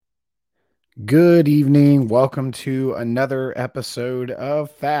Good evening. Welcome to another episode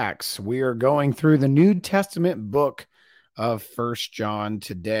of Facts. We are going through the New Testament book of First John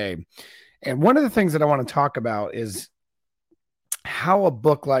today. And one of the things that I want to talk about is how a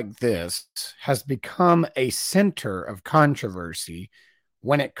book like this has become a center of controversy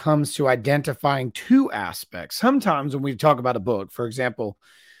when it comes to identifying two aspects. Sometimes when we talk about a book, for example,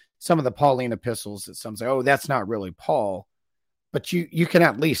 some of the Pauline epistles that some say, oh, that's not really Paul, but you can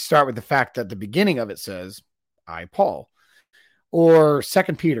at least start with the fact that the beginning of it says, I, Paul. Or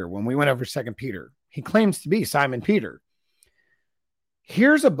Second Peter, when we went over Second Peter, he claims to be Simon Peter.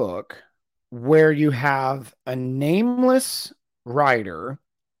 Here's a book where you have a nameless writer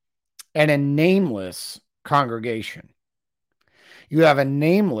and a nameless congregation. You have a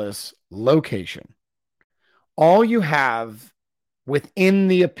nameless location. All you have within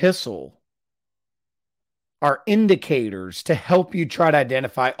the epistle are indicators to help you try to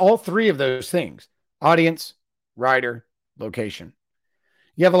identify all three of those things: audience, writer, location.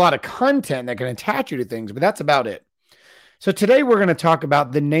 You have a lot of content that can attach you to things, but that's about it. So today we're going to talk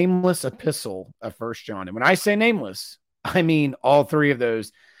about the nameless epistle of First John. And when I say nameless, I mean all three of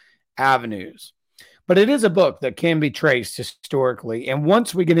those avenues. But it is a book that can be traced historically. And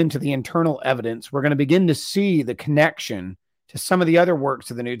once we get into the internal evidence, we're going to begin to see the connection to some of the other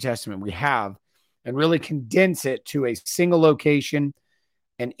works of the New Testament we have and really condense it to a single location,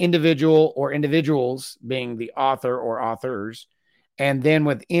 an individual or individuals being the author or authors, and then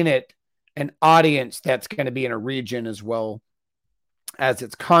within it, an audience that's going to be in a region as well as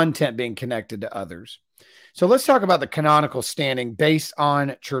its content being connected to others. So let's talk about the canonical standing based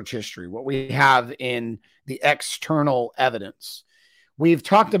on church history, what we have in the external evidence. We've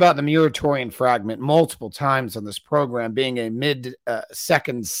talked about the Muratorian fragment multiple times on this program, being a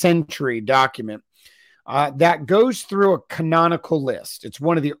mid-second century document that goes through a canonical list. It's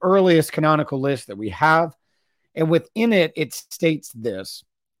one of the earliest canonical lists that we have. And within it, it states this: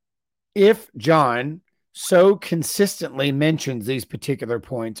 if John so consistently mentions these particular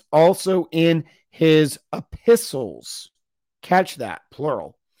points also in his epistles, catch that,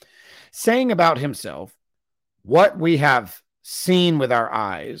 plural, saying about himself, what we have seen with our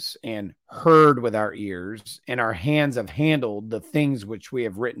eyes and heard with our ears, and our hands have handled the things which we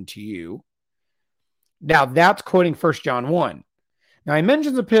have written to you. Now that's quoting First John 1. Now he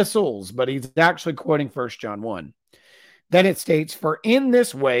mentions epistles, but he's actually quoting First John 1. Then it states, for in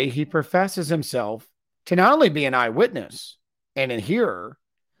this way he professes himself to not only be an eyewitness and a hearer,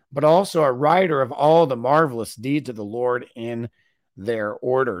 but also a writer of all the marvelous deeds of the Lord in their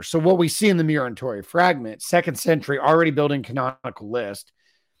order. So what we see in the Muratorian fragment, second century, already building canonical list,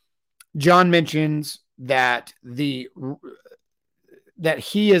 John mentions that that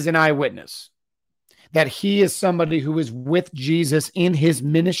he is an eyewitness, that he is somebody who was with Jesus in his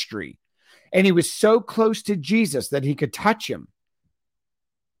ministry. And he was so close to Jesus that he could touch him,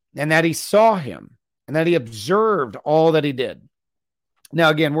 and that he saw him, and that he observed all that he did. Now,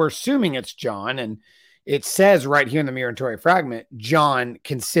 again, we're assuming it's John, and it says right here in the Muratorian fragment, John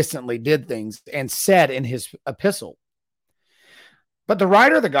consistently did things and said in his epistle. But the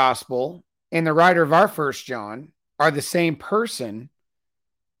writer of the gospel and the writer of our First John are the same person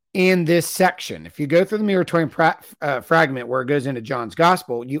in this section. If you go through the Muratorian fragment where it goes into John's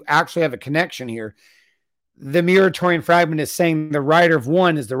gospel, you actually have a connection here. The Muratorian fragment is saying the writer of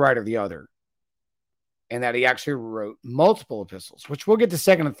one is the writer of the other, and that he actually wrote multiple epistles, which we'll get to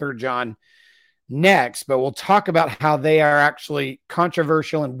 2nd and 3rd John next, but we'll talk about how they are actually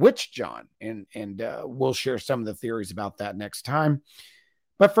controversial in which John, and we'll share some of the theories about that next time.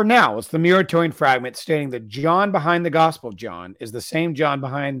 But for now, it's the Muratorian fragment stating that John behind the Gospel of John is the same John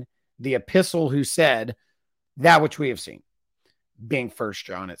behind the epistle who said that which we have seen, being First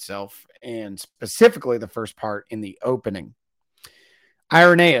John itself, and specifically the first part in the opening.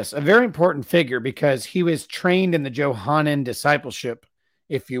 Irenaeus, a very important figure because he was trained in the Johannine discipleship,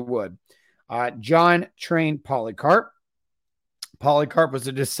 if you would. John trained Polycarp. Polycarp was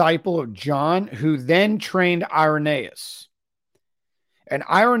a disciple of John, who then trained Irenaeus. And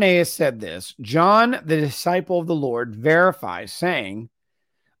Irenaeus said this: John, the disciple of the Lord, verifies, saying,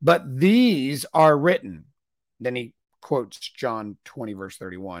 but these are written. Then he quotes John 20, verse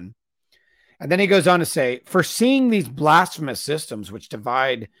 31. And then he goes on to say, foreseeing these blasphemous systems which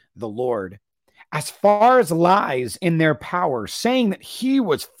divide the Lord, as far as lies in their power, saying that he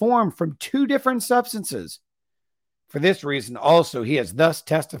was formed from two different substances. For this reason also he has thus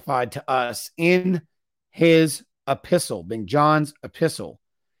testified to us in his epistle, being John's epistle.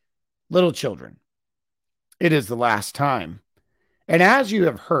 Little children, it is the last time. And as you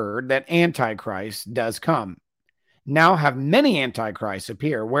have heard that Antichrist does come, now have many antichrists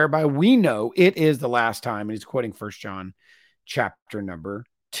appear, whereby we know it is the last time. And he's quoting 1 John chapter number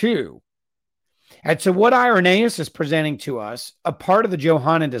 2. And so what Irenaeus is presenting to us, a part of the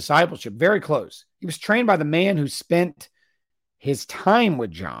Johannine discipleship, very close. He was trained by the man who spent his time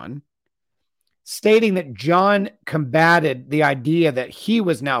with John, stating that John combated the idea that he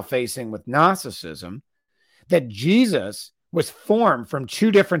was now facing with Gnosticism, that Jesus was formed from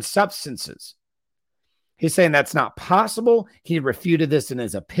two different substances. He's saying that's not possible. He refuted this in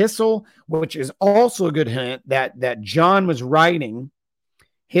his epistle, which is also a good hint that John was writing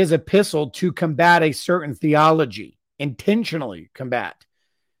his epistle to combat a certain theology, intentionally combat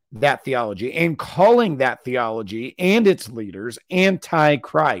that theology, and calling that theology and its leaders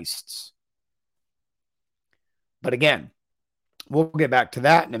antichrists. But again, we'll get back to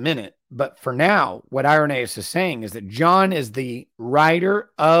that in a minute. But for now, what Irenaeus is saying is that John is the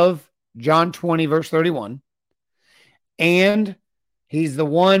writer of John 20, verse 31. And he's the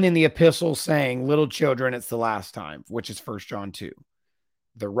one in the epistle saying, little children, it's the last time, which is 1 John 2.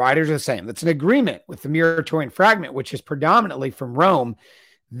 The writers are the same. That's an agreement with the Muratorian fragment, which is predominantly from Rome.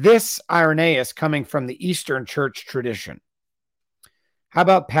 This Irenaeus coming from the Eastern Church tradition. How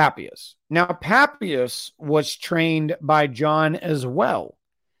about Papias? Now, Papias was trained by John as well.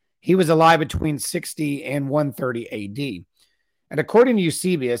 He was alive between 60 and 130 AD. And according to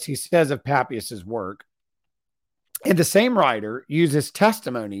Eusebius, he says of Papias's work, and the same writer uses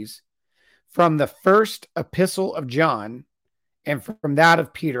testimonies from the first epistle of John and from that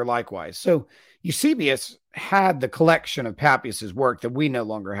of Peter likewise. So Eusebius had the collection of Papias's work that we no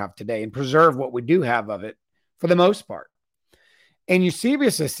longer have today and preserved what we do have of it for the most part. And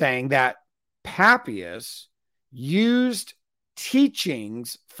Eusebius is saying that Papias used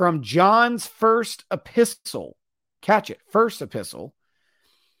teachings from John's first epistle. Catch it, first epistle.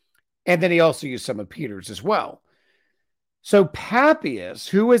 And then he also used some of Peter's as well. So Papias,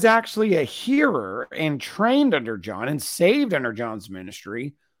 who was actually a hearer and trained under John and saved under John's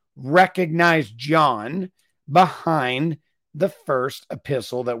ministry, recognized John behind the first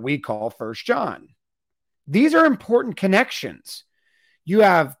epistle that we call 1 John. These are important connections. You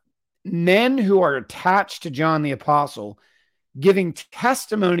have men who are attached to John the Apostle giving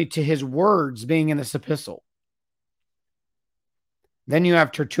testimony to his words being in this epistle. Then you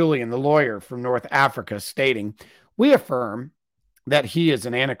have Tertullian, the lawyer from North Africa, stating, we affirm that he is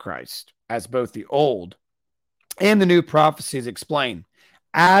an antichrist, as both the old and the new prophecies explain,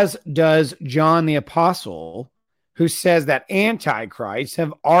 as does John the Apostle, who says that antichrists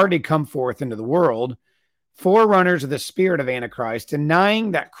have already come forth into the world, forerunners of the spirit of Antichrist,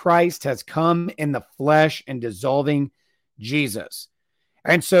 denying that Christ has come in the flesh and dissolving Jesus.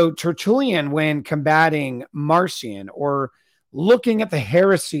 And so Tertullian, when combating Marcion or looking at the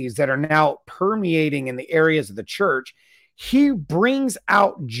heresies that are now permeating in the areas of the church, he brings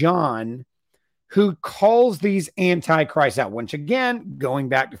out John, who calls these antichrists out. Once again, going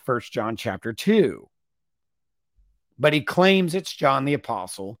back to 1 John chapter 2. But he claims it's John the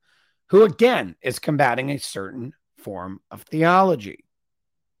Apostle, who again is combating a certain form of theology.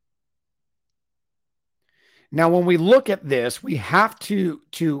 Now, when we look at this, we have to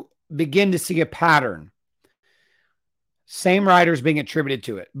begin to see a pattern. Same writers being attributed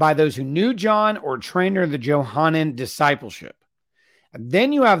to it by those who knew John or trained under the Johannine discipleship. And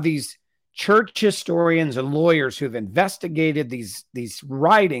then you have these church historians and lawyers who have investigated these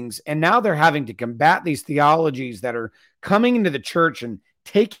writings, and now they're having to combat these theologies that are coming into the church and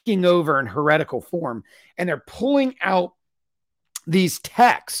taking over in heretical form. And they're pulling out these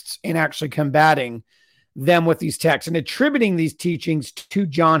texts and actually combating them with these texts and attributing these teachings to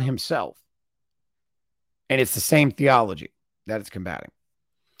John himself. And it's the same theology that it's combating.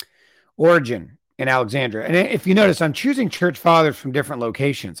 Origen in Alexandria. And if you notice, I'm choosing church fathers from different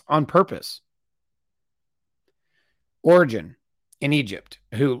locations on purpose. Origen in Egypt,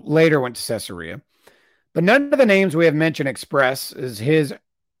 who later went to Caesarea. But none of the names we have mentioned express is his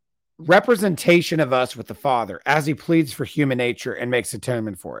representation of us with the Father as he pleads for human nature and makes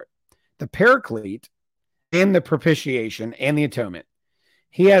atonement for it. The Paraclete and the propitiation and the atonement.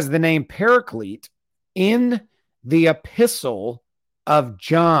 He has the name Paraclete in the epistle of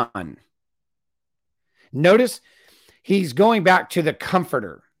John. Notice he's going back to the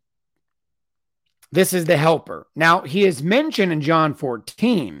comforter. This is the helper. Now, he is mentioned in John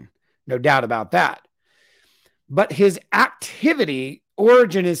 14, no doubt about that. But his activity,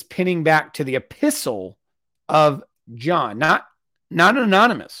 Origen is pinning back to the epistle of John, not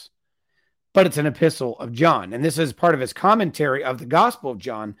anonymous, but it's an epistle of John. And this is part of his commentary of the Gospel of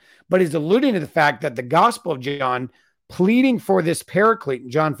John, but he's alluding to the fact that the Gospel of John, pleading for this Paraclete in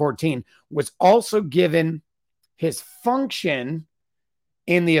John 14, was also given his function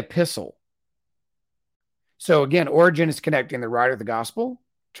in the epistle. So again, Origen is connecting the writer of the gospel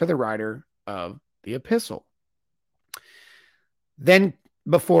to the writer of the epistle. Then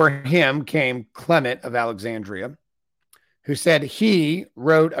before him came Clement of Alexandria, who said he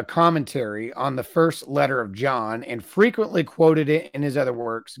wrote a commentary on the first letter of John and frequently quoted it in his other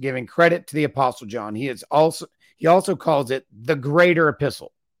works, giving credit to the Apostle John. He also calls it the greater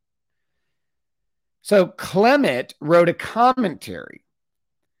epistle. So Clement wrote a commentary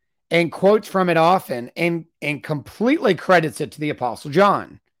and quotes from it often and completely credits it to the Apostle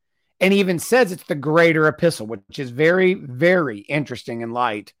John, and even says it's the greater epistle, which is very, very interesting in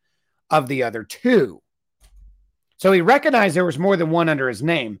light of the other two. So he recognized there was more than one under his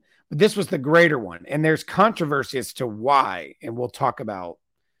name, but this was the greater one. And there's controversy as to why, and we'll talk about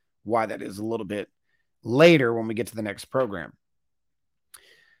why that is a little bit later when we get to the next program.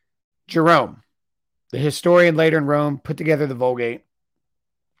 Jerome, the historian later in Rome, put together the Vulgate,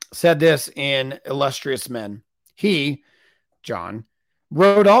 said this in Illustrious Men. He, John,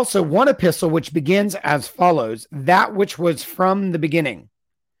 wrote also one epistle which begins as follows: that which was from the beginning,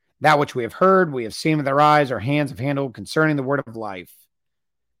 that which we have heard, we have seen with our eyes, our hands have handled concerning the word of life.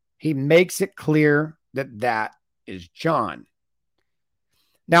 He makes it clear that that is John.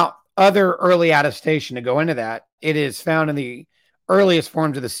 Now, other early attestation to go into that, it is found in the earliest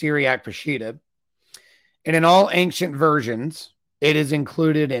forms of the Syriac Peshitta, and in all ancient versions, it is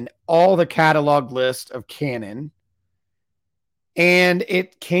included in all the catalog list of canon, and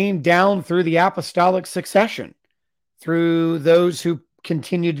it came down through the apostolic succession, through those who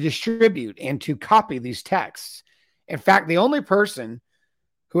continue to distribute and to copy these texts. In fact, the only person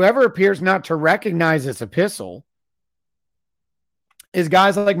who ever appears not to recognize this epistle is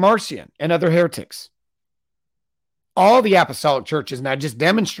guys like Marcion and other heretics. All the apostolic churches now just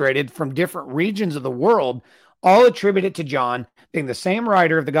demonstrated from different regions of the world, all attribute it to John, being the same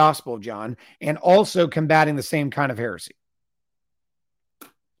writer of the Gospel of John, and also combating the same kind of heresy.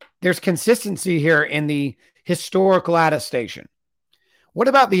 There's consistency here in the historical attestation. What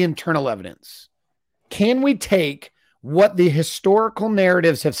about the internal evidence? Can we take what the historical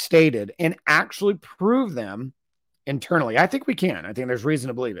narratives have stated and actually prove them internally? I think we can. I think there's reason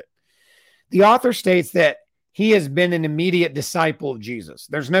to believe it. The author states that he has been an immediate disciple of Jesus.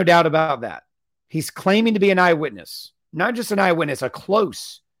 There's no doubt about that. He's claiming to be an eyewitness, not just an eyewitness, a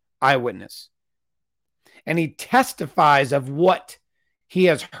close eyewitness. And he testifies of what he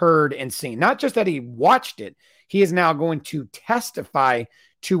has heard and seen. Not just that he watched it, he is now going to testify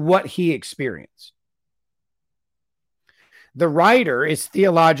to what he experienced. The writer is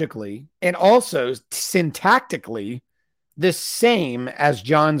theologically and also syntactically the same as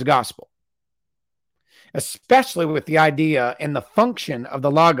John's gospel, especially with the idea and the function of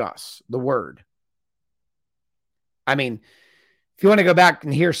the Logos, the word. I mean, if you want to go back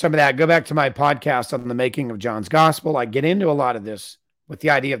and hear some of that, go back to my podcast on the making of John's gospel. I get into a lot of this with the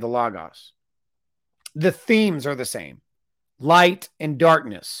idea of the Logos. The themes are the same. Light and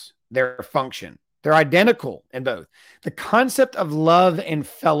darkness, their function. They're identical in both. The concept of love and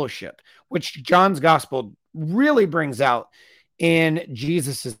fellowship, which John's gospel really brings out in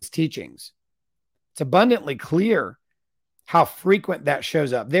Jesus's teachings. It's abundantly clear how frequent that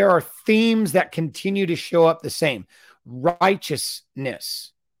shows up. There are themes that continue to show up the same.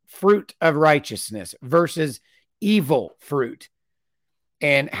 Righteousness, fruit of righteousness versus evil fruit.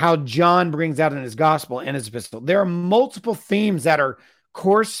 And how John brings out in his gospel and his epistle. There are multiple themes that are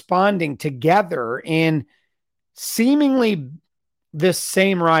corresponding together in seemingly this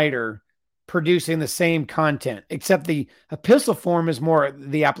same writer producing the same content, except the epistle form is more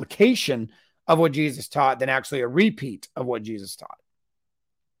the application of what Jesus taught than actually a repeat of what Jesus taught.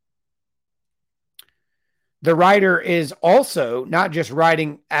 The writer is also not just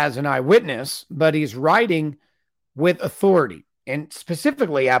writing as an eyewitness, but he's writing with authority, and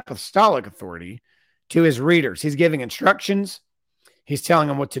specifically apostolic authority, to his readers. He's giving instructions. He's telling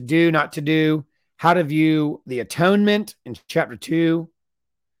them what to do, not to do, how to view the atonement in chapter 2,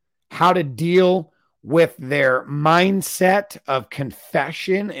 how to deal with their mindset of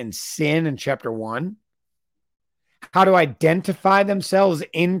confession and sin in chapter 1, how to identify themselves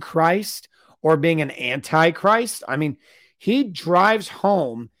in Christ or being an antichrist. I mean, he drives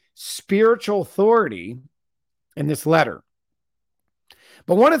home spiritual authority in this letter.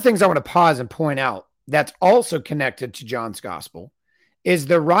 But one of the things I want to pause and point out that's also connected to John's gospel is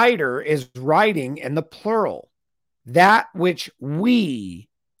the writer is writing in the plural. That which we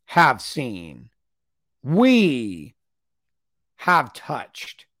have seen, we have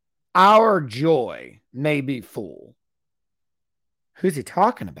touched, our joy may be full. Who's he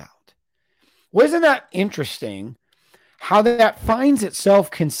talking about? Well, isn't that interesting how that finds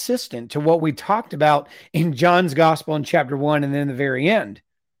itself consistent to what we talked about in John's gospel in chapter 1 and then the very end?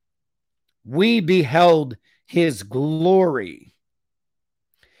 We beheld his glory.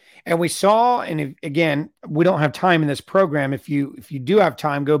 And we saw, and again, we don't have time in this program. If you do have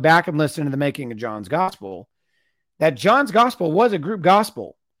time, go back and listen to the making of John's gospel. That John's gospel was a group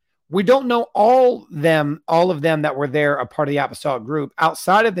gospel. We don't know all of them that were there, a part of the apostolic group,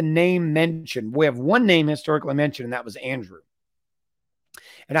 outside of the name mentioned. We have one name historically mentioned, and that was Andrew.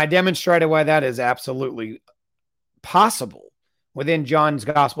 And I demonstrated why that is absolutely possible within John's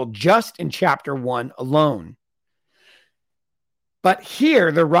gospel, just in chapter 1 alone. But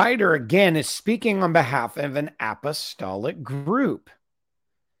here, the writer again is speaking on behalf of an apostolic group.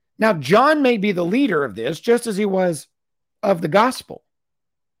 Now, John may be the leader of this, just as he was of the gospel.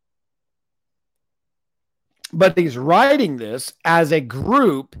 But he's writing this as a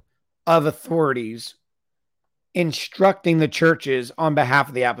group of authorities instructing the churches on behalf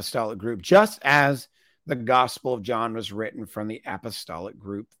of the apostolic group, just as the Gospel of John was written from the apostolic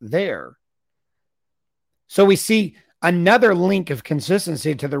group there. So we see another link of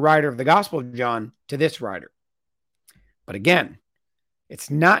consistency to the writer of the Gospel of John to this writer. But again, it's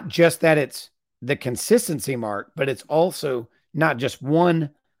not just that it's the consistency mark, but it's also not just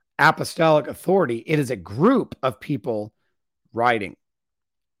one apostolic authority. It is a group of people writing.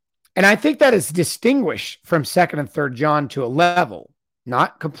 And I think that is distinguished from 2nd and 3rd John to a level,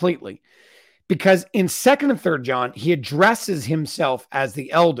 not completely, because in 2nd and 3rd John, he addresses himself as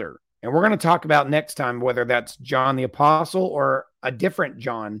the elder. And we're going to talk about next time whether that's John the Apostle or a different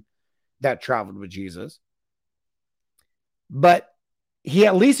John that traveled with Jesus. But he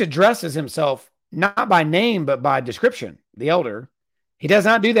at least addresses himself not by name, but by description, the elder. He does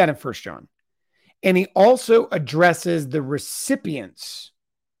not do that in 1 John. And he also addresses the recipients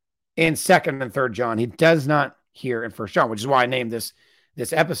in 2nd and 3rd John. He does not here in 1 John, which is why I named this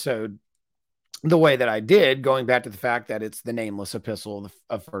episode the way that I did, going back to the fact that it's the nameless epistle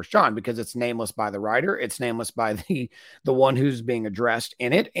of 1 John, because it's nameless by the writer, it's nameless by the one who's being addressed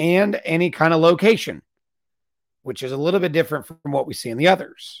in it, and any kind of location, which is a little bit different from what we see in the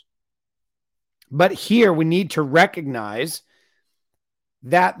others. But here we need to recognize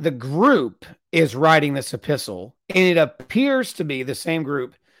that the group is writing this epistle, and it appears to be the same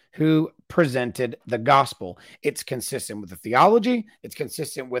group who presented the gospel. It's consistent with the theology. It's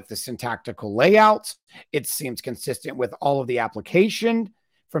consistent with the syntactical layouts. It seems consistent with all of the application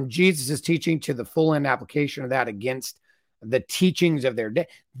from Jesus' teaching to the full end application of that against the teachings of their day.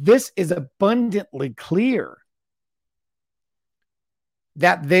 This is abundantly clear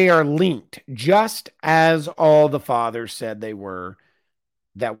that they are linked, just as all the fathers said they were,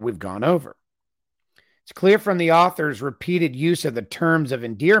 that we've gone over. It's clear from the author's repeated use of the terms of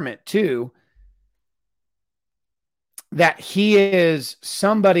endearment, too, that he is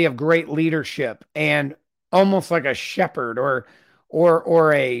somebody of great leadership and almost like a shepherd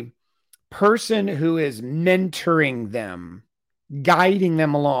or a person who is mentoring them, guiding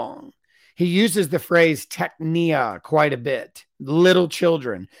them along. He uses the phrase teknia quite a bit. Little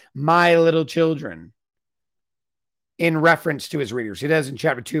children, my little children, in reference to his readers. He does in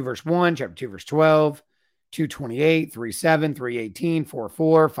chapter 2, verse 1, chapter 2, verse 12, 2:28, 3:7, 3:18,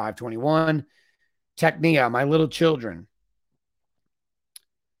 4:4, 5:21. Teknia, my little children,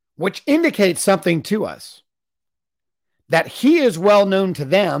 which indicates something to us, that he is well known to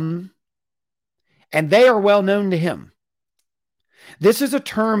them and they are well known to him. This is a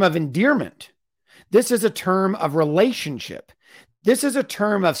term of endearment. This is a term of relationship. This is a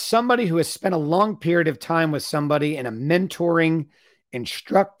term of somebody who has spent a long period of time with somebody in a mentoring,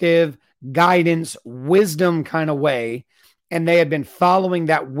 instructive, guidance, wisdom kind of way, and they have been following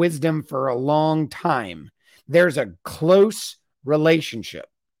that wisdom for a long time. There's a close relationship.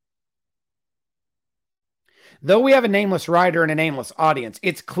 Though we have a nameless writer and a nameless audience,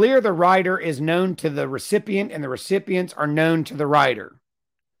 it's clear the writer is known to the recipient and the recipients are known to the writer.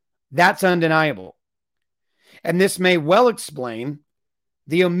 That's undeniable. And this may well explain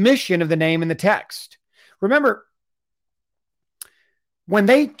the omission of the name in the text. Remember, when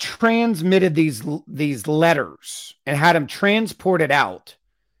they transmitted these letters and had them transported out,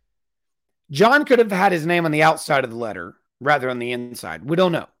 John could have had his name on the outside of the letter rather than the inside. We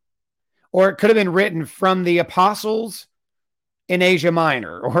don't know. Or it could have been written from the apostles in Asia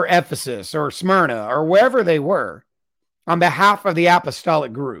Minor or Ephesus or Smyrna or wherever they were on behalf of the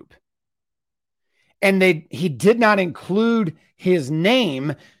apostolic group. And he did not include his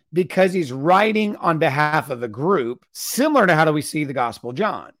name because he's writing on behalf of a group, similar to how do we see the Gospel of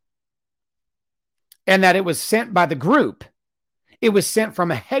John. And that it was sent by the group It was sent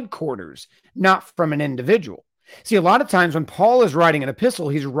from a headquarters, not from an individual. See, a lot of times when Paul is writing an epistle,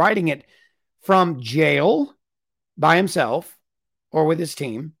 he's writing it from jail by himself or with his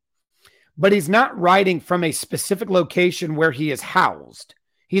team, but he's not writing from a specific location where he is housed.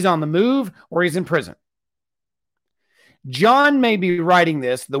 He's on the move or he's in prison. John may be writing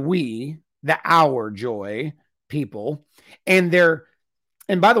this, the our joy people, and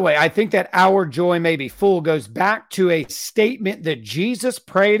by the way, I think that our joy may be full goes back to a statement that Jesus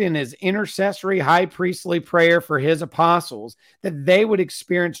prayed in his intercessory high priestly prayer for his apostles, that they would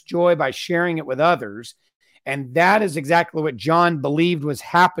experience joy by sharing it with others. And that is exactly what John believed was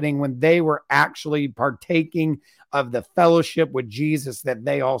happening when they were actually partaking of the fellowship with Jesus that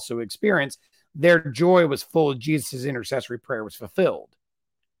they also experienced. Their joy was full. Jesus' intercessory prayer was fulfilled,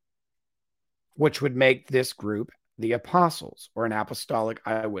 which would make this group the apostles, or an apostolic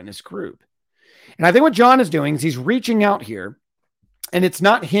eyewitness group. And I think what John is doing is he's reaching out here, and it's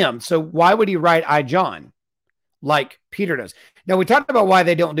not him. So why would he write I, John, like Peter does? Now, we talked about why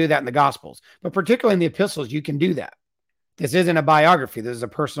they don't do that in the Gospels, but particularly in the epistles, you can do that. This isn't a biography. This is a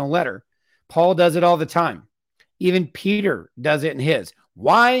personal letter. Paul does it all the time. Even Peter does it in his.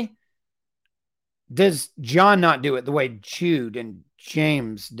 Why does John not do it the way Jude and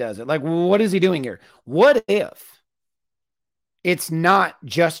James does it? Like, what is he doing here? What if it's not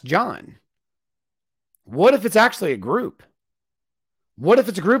just John? What if it's actually a group? What if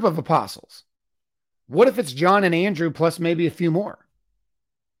it's a group of apostles? What if it's John and Andrew plus maybe a few more?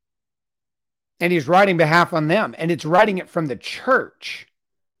 And he's writing behalf on them, and it's writing it from the church,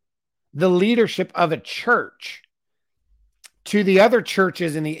 the leadership of a church, to the other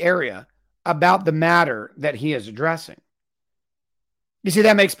churches in the area about the matter that he is addressing. You see,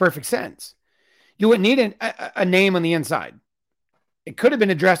 that makes perfect sense. You wouldn't need a name on the inside. It could have been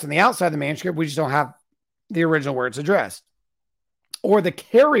addressed on the outside of the manuscript. We just don't have the original words addressed. Or the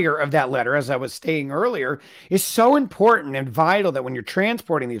carrier of that letter, as I was stating earlier, is so important and vital that when you're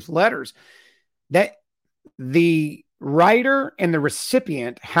transporting these letters, that the writer and the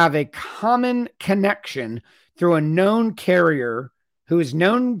recipient have a common connection through a known carrier who is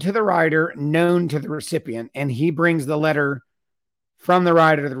known to the writer, known to the recipient, and he brings the letter from the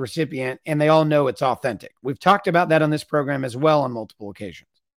writer to the recipient, and they all know it's authentic. We've talked about that on this program as well on multiple occasions.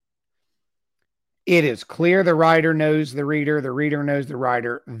 It is clear the writer knows the reader knows the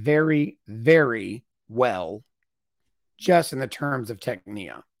writer very, very well, just in the terms of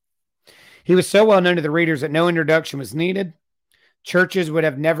teknia. He was so well known to the readers that no introduction was needed. Churches would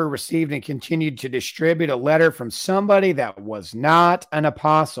have never received and continued to distribute a letter from somebody that was not an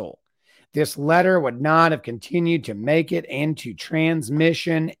apostle. This letter would not have continued to make it into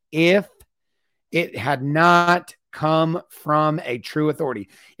transmission if it had not come from a true authority.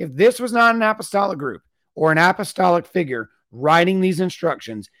 If this was not an apostolic group or an apostolic figure writing these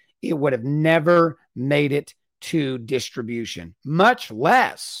instructions, it would have never made it to distribution, much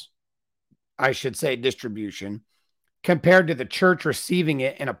less, I should say, distribution, compared to the church receiving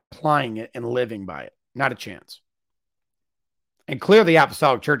it and applying it and living by it. Not a chance. And clearly,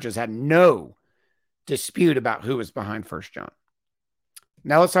 apostolic churches had no dispute about who was behind 1 John.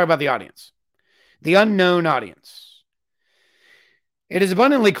 Now let's talk about the audience. The unknown audience. It is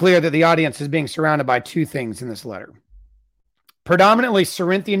abundantly clear that the audience is being surrounded by two things in this letter. Predominantly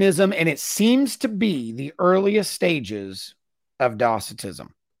Cerinthianism, and it seems to be the earliest stages of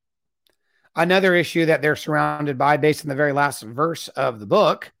Docetism. Another issue that they're surrounded by, based on the very last verse of the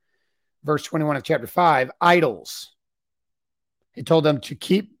book, verse 21 of chapter 5, idols. He told them to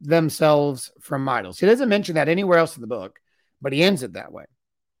keep themselves from idols. He doesn't mention that anywhere else in the book, but he ends it that way.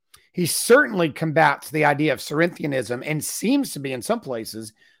 He certainly combats the idea of Cerinthianism and seems to be, in some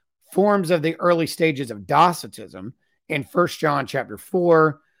places, forms of the early stages of Docetism in 1 John chapter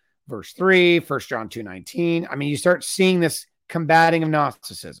 4, verse 3, 1 John 2:19. I mean, you start seeing this combating of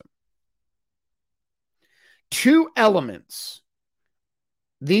Gnosticism.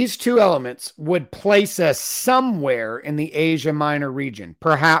 These two elements would place us somewhere in the Asia Minor region,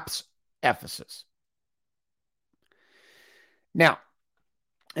 perhaps Ephesus. Now,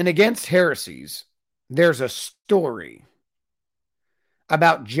 and against heresies, there's a story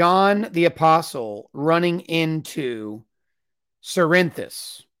about John the Apostle running into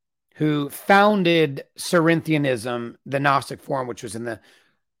Cerinthus, who founded Cerinthianism, the Gnostic form, which was in the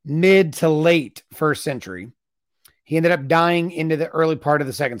mid to late first century. He ended up dying into the early part of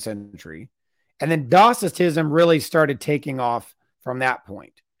the second century. And then Docetism really started taking off from that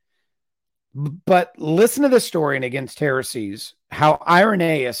point. But listen to the story in Against Heresies, how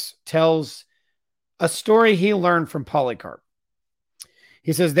Irenaeus tells a story he learned from Polycarp.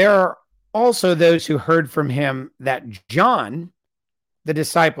 He says, there are also those who heard from him that John, the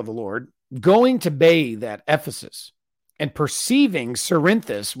disciple of the Lord, going to bathe at Ephesus and perceiving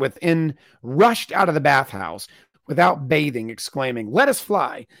Cerinthus within, rushed out of the bathhouse without bathing, exclaiming, "Let us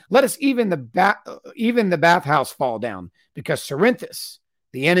fly! Let us even the bathhouse fall down, because Cerinthus,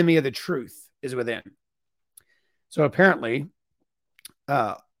 the enemy of the truth, is within." So apparently,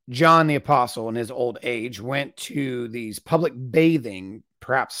 John the Apostle, in his old age, went to these public bathing,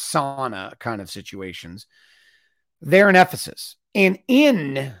 perhaps sauna kind of situations there in Ephesus. And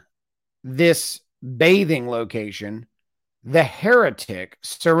in this bathing location, the heretic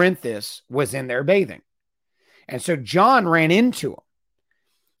Cerinthus was in there bathing. And so John ran into him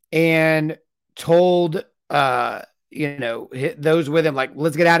and told, those with him, like,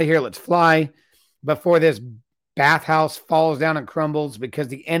 let's get out of here. Let's fly before this bathhouse falls down and crumbles, because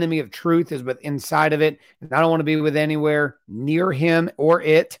the enemy of truth is inside of it. And I don't want to be with anywhere near him or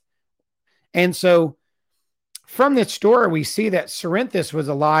it. And so from this story, we see that Cerinthus was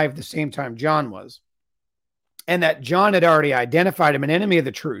alive the same time John was, and that John had already identified him an enemy of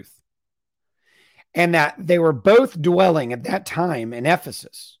the truth, and that they were both dwelling at that time in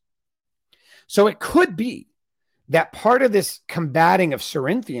Ephesus. So it could be that part of this combating of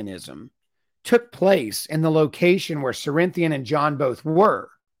Cerinthianism took place in the location where Cerinthian and John both were,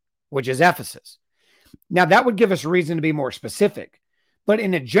 which is Ephesus. Now, that would give us reason to be more specific, but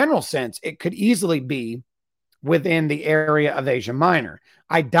in a general sense, it could easily be within the area of Asia Minor.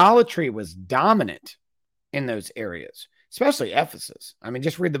 Idolatry was dominant in those areas, especially Ephesus. I mean,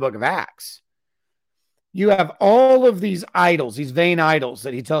 just read the book of Acts. You have all of these idols, these vain idols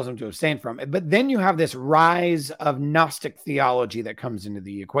that he tells them to abstain from. But then you have this rise of Gnostic theology that comes into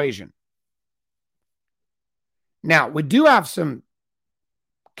the equation. Now, we do have some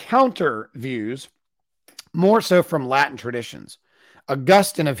counter views, more so from Latin traditions.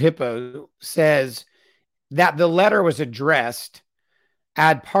 Augustine of Hippo says that the letter was addressed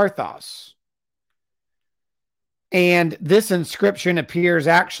ad Parthos. And this inscription appears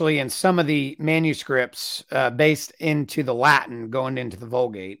actually in some of the manuscripts based into the Latin, going into the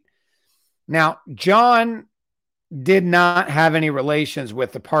Vulgate. Now, John did not have any relations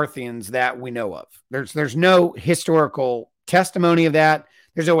with the Parthians that we know of. There's no historical testimony of that.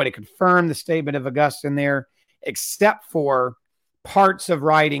 There's no way to confirm the statement of Augustine there, except for parts of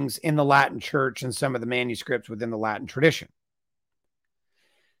writings in the Latin church and some of the manuscripts within the Latin tradition.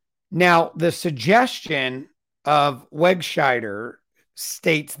 Now, the suggestion of Wegscheider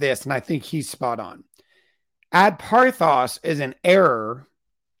states this, and I think he's spot on. Ad Parthos is an error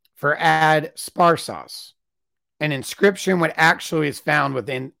for ad Sparsos. An inscription what actually is found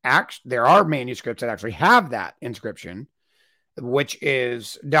within there are manuscripts that actually have that inscription, which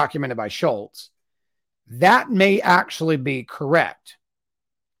is documented by Schultz. That may actually be correct.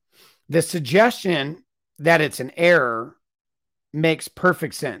 The suggestion that it's an error makes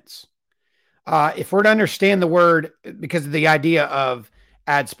perfect sense. If we're to understand the word, because the idea of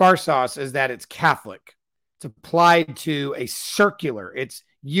ad Sparsos is that it's Catholic. It's applied to a circular. It's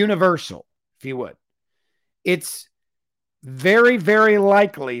universal, if you would. It's very, very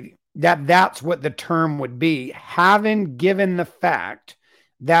likely that that's what the term would be, having given the fact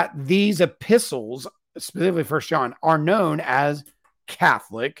that these epistles, specifically 1 John, are known as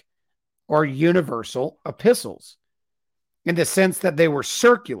Catholic or universal epistles in the sense that they were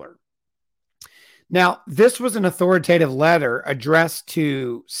circular. Now, this was an authoritative letter addressed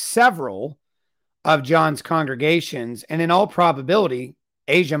to several of John's congregations, and in all probability,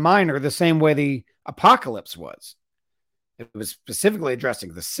 Asia Minor, the same way the Apocalypse was. It was specifically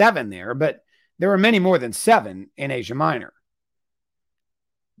addressing the 7 there, but there were many more than 7 in Asia Minor.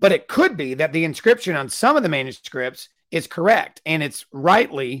 But it could be that the inscription on some of the manuscripts is correct, and it's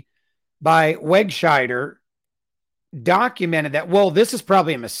rightly by Wegscheider documented that, well, this is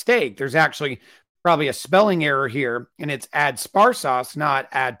probably a mistake. There's actually probably a spelling error here, and it's ad Sparsos, not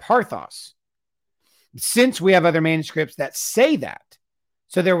ad Parthos. Since we have other manuscripts that say that.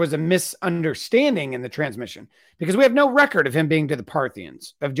 So there was a misunderstanding in the transmission, because we have no record of him being to the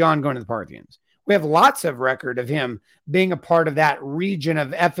Parthians, of John going to the Parthians. We have lots of record of him being a part of that region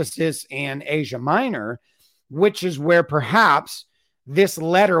of Ephesus and Asia Minor, which is where perhaps this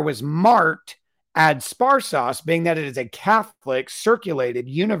letter was marked ad Sparsos, being that it is a Catholic circulated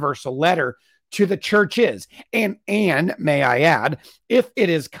universal letter to the churches. And may I add, if it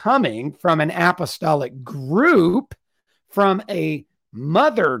is coming from an apostolic group, from a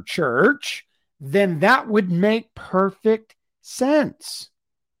mother church, then that would make perfect sense,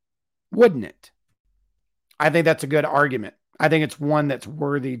 wouldn't it? I think that's a good argument. I think it's one that's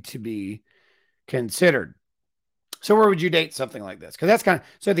worthy to be considered. So where would you date something like this? Because that's kind of,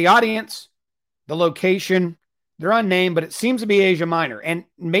 so the audience, the location, They're unnamed, but it seems to be Asia Minor, and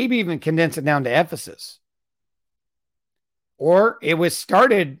maybe even condense it down to Ephesus. Or it was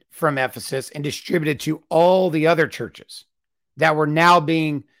started from Ephesus and distributed to all the other churches that were now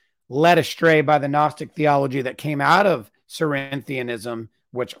being led astray by the Gnostic theology that came out of Cerinthianism,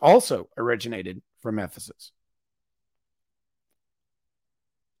 which also originated from Ephesus.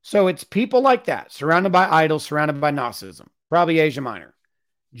 So it's people like that, surrounded by idols, surrounded by Gnosticism, probably Asia Minor.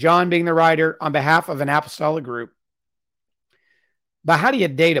 John being the writer on behalf of an apostolic group. But how do you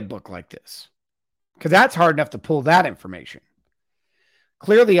date a book like this? Because that's hard enough to pull that information.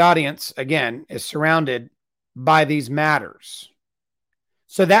 Clearly, the audience, again, is surrounded by these matters.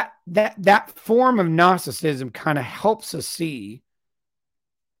 So that form of Gnosticism kind of helps us see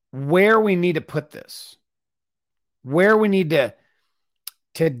where we need to put this, where we need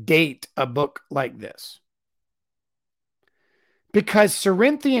to date a book like this. Because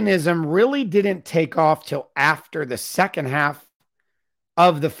Cerinthianism really didn't take off till after the second half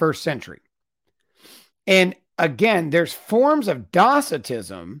of the first century. And again, there's forms of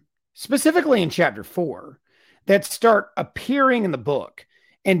Docetism, specifically in chapter 4, that start appearing in the book.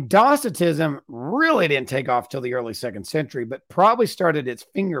 And Docetism really didn't take off till the early second century, but probably started its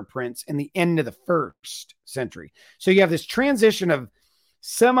fingerprints in the end of the first century. So you have this transition of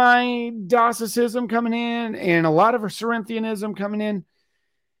semi-Docetism coming in and a lot of Cerinthianism coming in.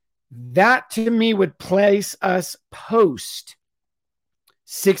 That to me would place us post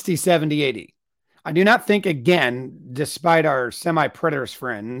 60, 70 AD. I do not think, again, despite our semi-preterist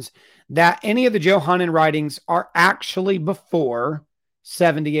friends, that any of the Johannine writings are actually before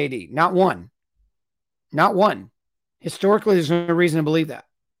 70 AD. Not one. Not one. Historically, there's no reason to believe that.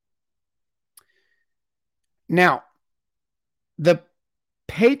 Now, the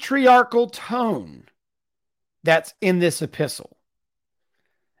patriarchal tone that's in this epistle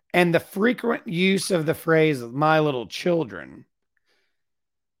and the frequent use of the phrase "my little children"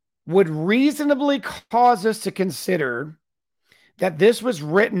 would reasonably cause us to consider that this was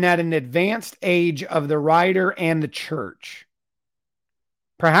written at an advanced age of the writer and the church.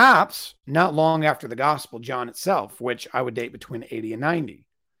 Perhaps not long after the Gospel John itself, which I would date between 80 and 90,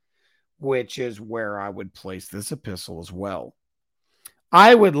 which is where I would place this epistle as well.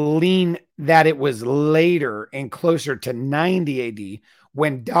 I would lean that it was later and closer to 90 AD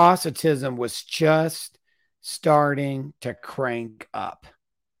when Docetism was just starting to crank up.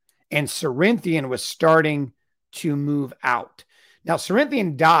 And Cerinthian was starting to move out. Now,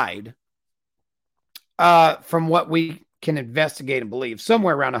 Cerinthian died, from what we can investigate and believe,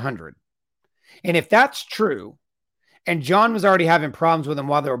 somewhere around 100. And if that's true, and John was already having problems with him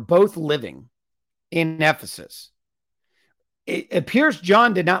while they were both living in Ephesus, it appears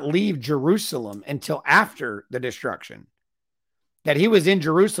John did not leave Jerusalem until after the destruction, that he was in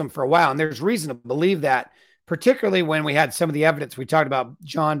Jerusalem for a while. And there's reason to believe that, particularly when we had some of the evidence we talked about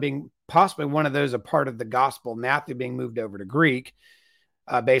John being possibly one of those a part of the gospel, Matthew being moved over to Greek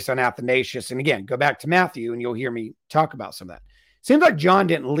based on Athanasius. And again, go back to Matthew and you'll hear me talk about some of that. Seems like John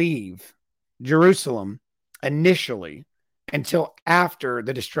didn't leave Jerusalem initially until after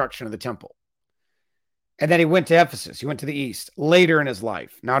the destruction of the temple. And then he went to Ephesus. He went to the east later in his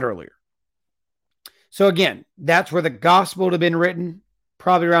life, not earlier. So again, that's where the gospel would have been written,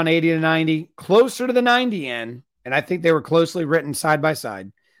 probably around 80 to 90, closer to the 90 end. And I think they were closely written side by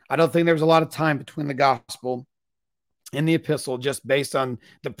side. I don't think there was a lot of time between the gospel and the epistle, just based on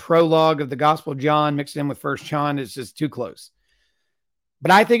the prologue of the Gospel of John mixed in with First John. It's just too close.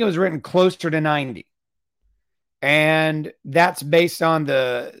 But I think it was written closer to 90. And that's based on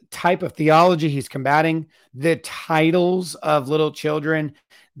the type of theology he's combating, the titles of little children,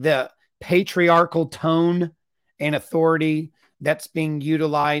 the patriarchal tone and authority that's being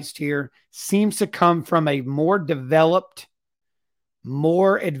utilized here seems to come from a more developed,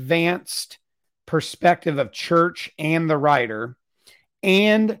 more advanced perspective of church and the writer,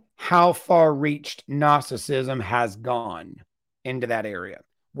 and how far reached Gnosticism has gone into that area,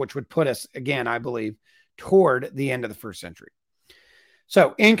 which would put us, again, I believe, toward the end of the first century.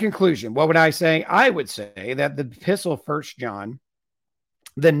 So in conclusion, what would I say? I would say that the epistle of 1 John,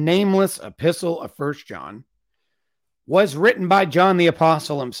 the nameless epistle of 1 John, was written by John the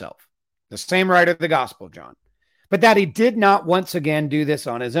Apostle himself, the same writer of the Gospel of John, but that he did not once again do this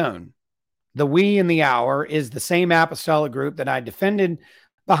on his own. The we in the hour is the same apostolic group that I defended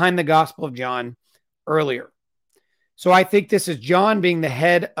behind the Gospel of John earlier. So I think this is John being the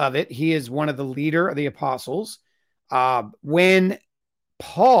head of it. He is one of the leader of the apostles. When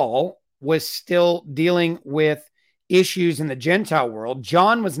Paul was still dealing with issues in the Gentile world,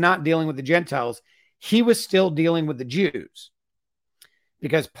 John was not dealing with the Gentiles. He was still dealing with the Jews.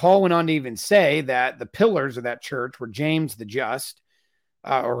 because Paul went on to even say that the pillars of that church were James the Just,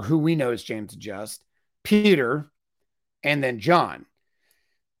 or who we know as James the Just, Peter, and then John.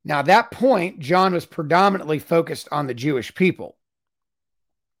 Now, at that point, John was predominantly focused on the Jewish people.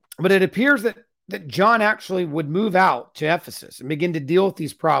 But it appears that John actually would move out to Ephesus and begin to deal with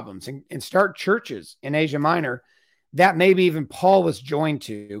these problems and start churches in Asia Minor that maybe even Paul was joined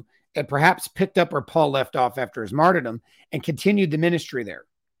to, and perhaps picked up where Paul left off after his martyrdom and continued the ministry there.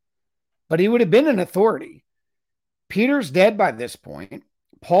 But he would have been an authority. Peter's dead by this point.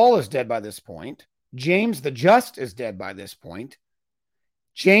 Paul is dead by this point. James the Just is dead by this point.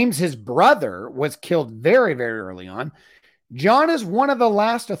 James, his brother, was killed very, very early on. John is one of the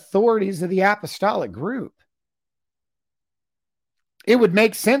last authorities of the apostolic group. It would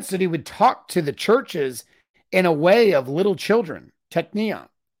make sense that he would talk to the churches in a way of little children, teknion.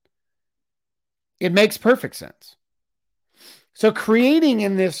 It makes perfect sense. So creating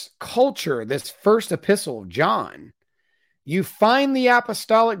in this culture, this first epistle of John, you find the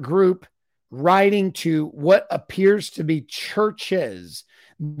apostolic group writing to what appears to be churches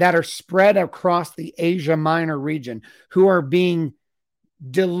that are spread across the Asia Minor region, who are being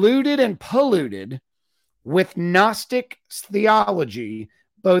diluted and polluted with Gnostic theology,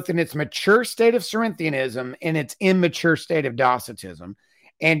 both in its mature state of Cerinthianism and its immature state of Docetism.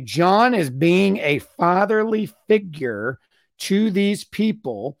 And John is being a fatherly figure to these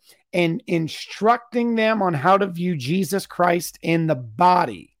people and instructing them on how to view Jesus Christ in the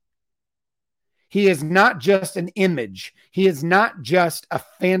body. He is not just an image. He is not just a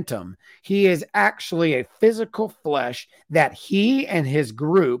phantom. He is actually a physical flesh that he and his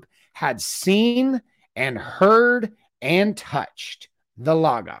group had seen and heard and touched, the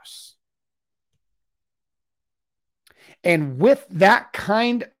Logos. And with that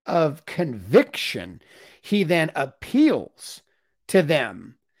kind of conviction, he then appeals to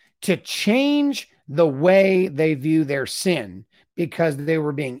them to change the way they view their sin, because they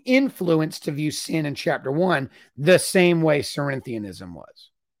were being influenced to view sin in chapter 1 the same way Cerinthianism was.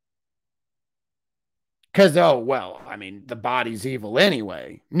 Because, the body's evil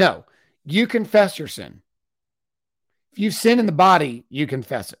anyway. No, you confess your sin. If you sin in the body, you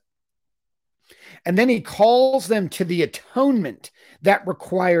confess it. And then he calls them to the atonement that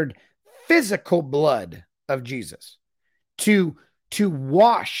required physical blood of Jesus to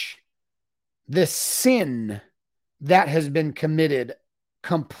wash the sin that has been committed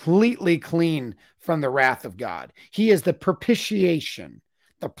completely clean from the wrath of God. He is the propitiation,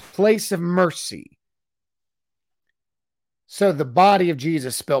 the place of mercy. So the body of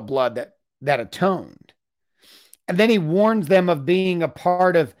Jesus spilled blood that atoned. And then he warns them of being a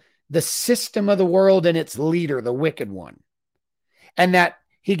part of the system of the world and its leader, the wicked one. And that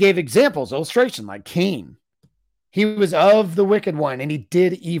he gave examples, illustration, like Cain. He was of the wicked one and he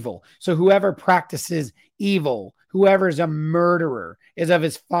did evil. So whoever practices evil, whoever is a murderer, is of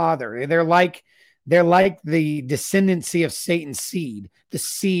his father. They're like the descendancy of Satan's seed, the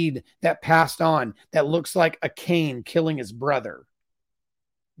seed that passed on, that looks like a Cain killing his brother.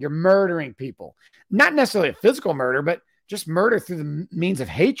 You're murdering people. Not necessarily a physical murder, but just murder through the means of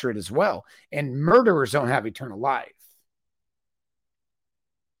hatred as well. And murderers don't have eternal life.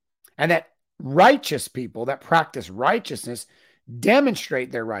 And that righteous people that practice righteousness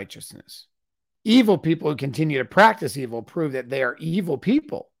demonstrate their righteousness. Evil people who continue to practice evil prove that they are evil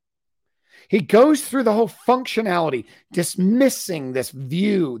people. He goes through the whole functionality, dismissing this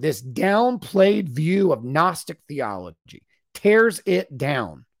view, this downplayed view of Gnostic theology, tears it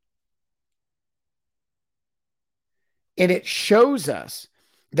down. And it shows us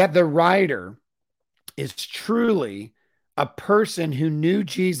that the writer is truly a person who knew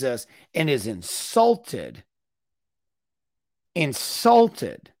Jesus and is insulted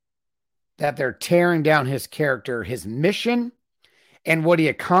that they're tearing down his character, his mission, and what he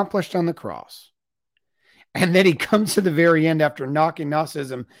accomplished on the cross. And then he comes to the very end after knocking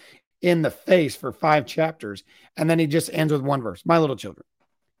Gnosticism in the face for 5 chapters. And then he just ends with one verse. My little children,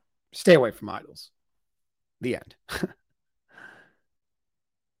 stay away from idols. The end.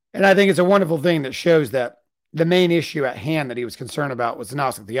 And I think it's a wonderful thing that shows that the main issue at hand that he was concerned about was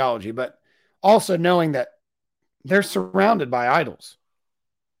Gnostic theology, but also knowing that they're surrounded by idols,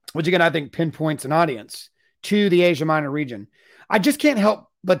 which again, I think pinpoints an audience to the Asia Minor region. I just can't help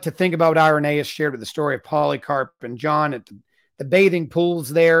but to think about what Irenaeus shared with the story of Polycarp and John at the bathing pools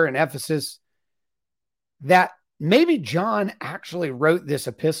there in Ephesus, that maybe John actually wrote this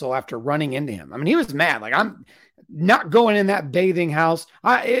epistle after running into him. I mean, he was mad. Like, I'm not going in that bathing house.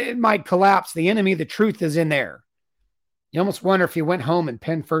 It might collapse. The enemy, the truth is in there. You almost wonder if he went home and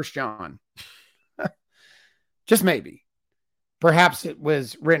penned 1 John. Just maybe. Perhaps it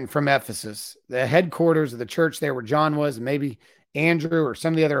was written from Ephesus, the headquarters of the church there where John was, and maybe Andrew or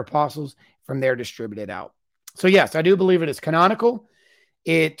some of the other apostles from there distributed out. So, yes, I do believe it is canonical.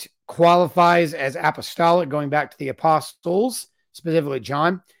 It qualifies as apostolic, going back to the apostles, specifically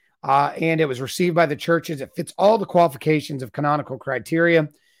John, and it was received by the churches. It fits all the qualifications of canonical criteria.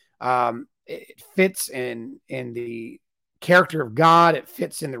 It fits in the character of God. It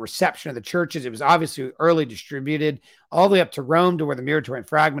fits in the reception of the churches. It was obviously early distributed all the way up to Rome, to where the Muratorine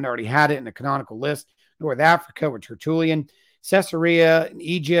fragment already had it in the canonical list. North Africa with Tertullian, Caesarea, and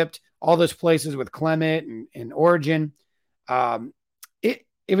Egypt, all those places with Clement and Origen.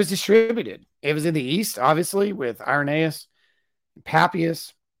 It was distributed. It was in the East, obviously, with Irenaeus,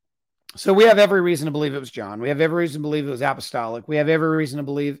 Papias. So we have every reason to believe it was John. We have every reason to believe it was apostolic. We have every reason to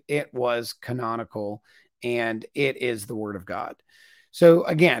believe it was canonical, and it is the Word of God. So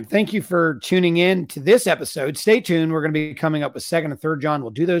again, thank you for tuning in to this episode. Stay tuned. We're going to be coming up with 2nd and 3rd John.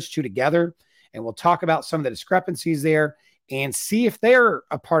 We'll do those two together, and we'll talk about some of the discrepancies there and see if they're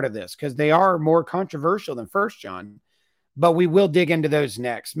a part of this, because they are more controversial than 1st John. But we will dig into those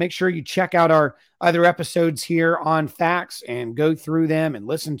next. Make sure you check out our other episodes here on Facts and go through them and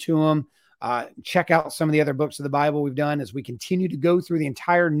listen to them. Check out some of the other books of the Bible we've done as we continue to go through the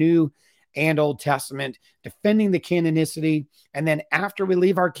entire New and Old Testament, defending the canonicity. And then after we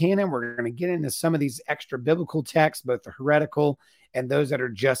leave our canon, we're going to get into some of these extra biblical texts, both the heretical and those that are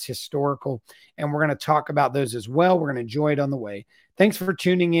just historical. And we're going to talk about those as well. We're going to enjoy it on the way. Thanks for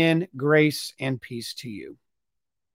tuning in. Grace and peace to you.